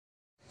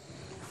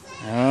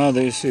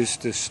This is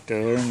the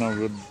stern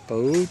of a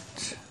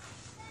boat.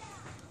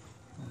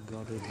 I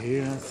got it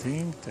here, I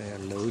think. They are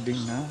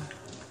loading now.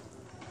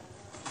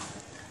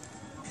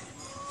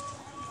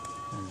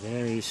 And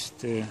there is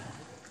the...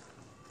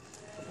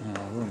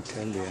 No, I won't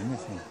tell you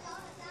anything.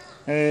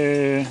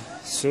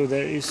 So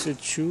there is a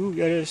tube,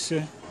 this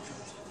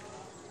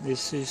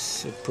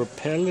is a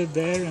propeller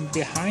there, and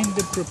behind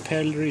the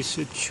propeller is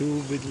a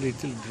tube with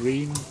little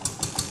green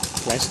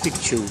plastic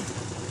tube.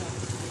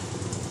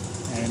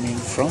 And in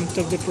front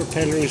of the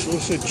propeller is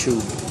also a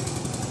tube.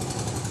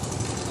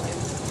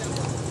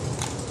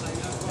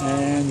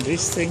 And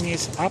this thing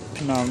is up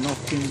now,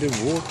 not in the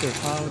water.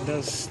 How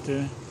does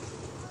the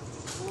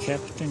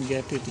captain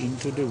get it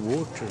into the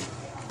water?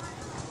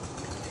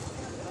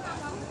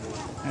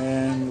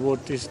 And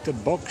what is the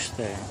box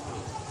there?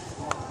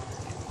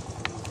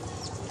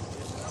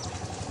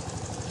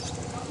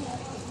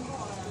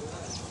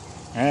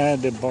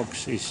 The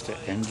box is the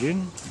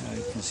engine.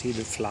 You can see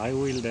the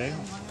flywheel there.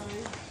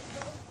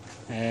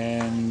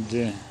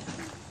 And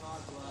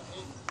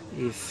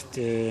if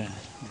the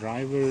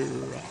driver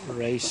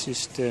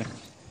raises the,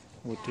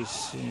 what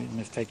is in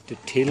effect the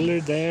tiller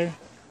there,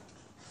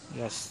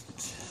 just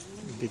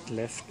a bit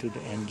left to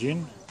the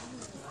engine,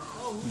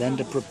 then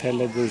the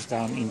propeller goes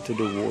down into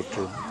the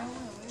water.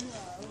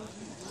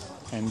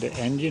 And the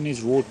engine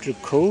is water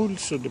cold,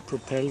 so the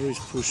propeller is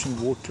pushing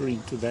water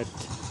into that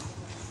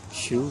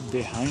tube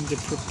behind the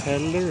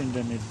propeller, and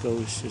then it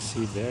goes, you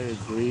see there, a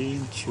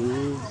green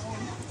tube,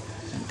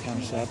 and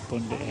comes up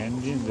on the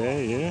engine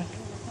there, yeah.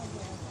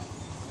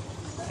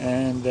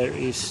 And there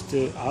is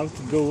the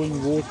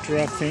outgoing water,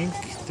 I think,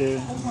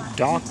 the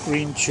dark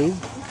green tube,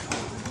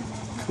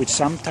 which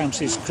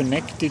sometimes is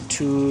connected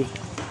to,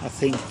 I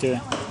think,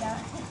 the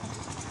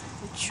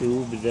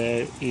tube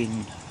there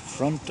in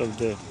front of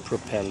the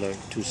propeller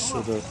to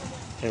sort of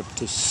help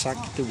to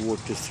suck the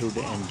water through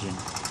the engine.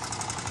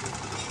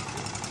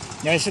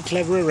 Yeah, it's a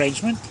clever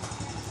arrangement.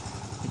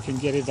 You can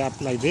get it up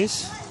like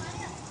this.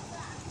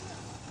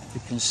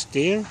 You can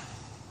steer,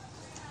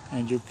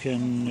 and you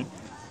can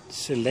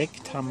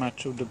select how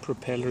much of the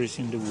propeller is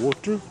in the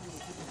water.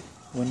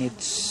 When the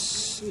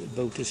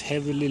boat is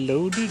heavily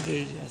loaded,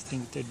 I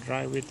think they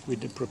drive it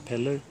with the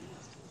propeller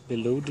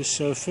below the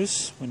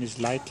surface. When it's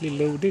lightly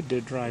loaded,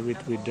 they drive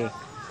it with the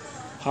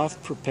half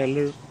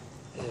propeller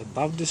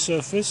above the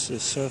surface, a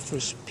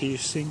surface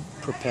piercing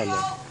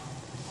propeller.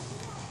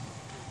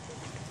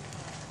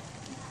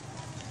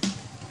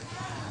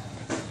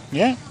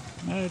 Yeah,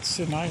 it's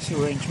a nice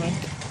arrangement.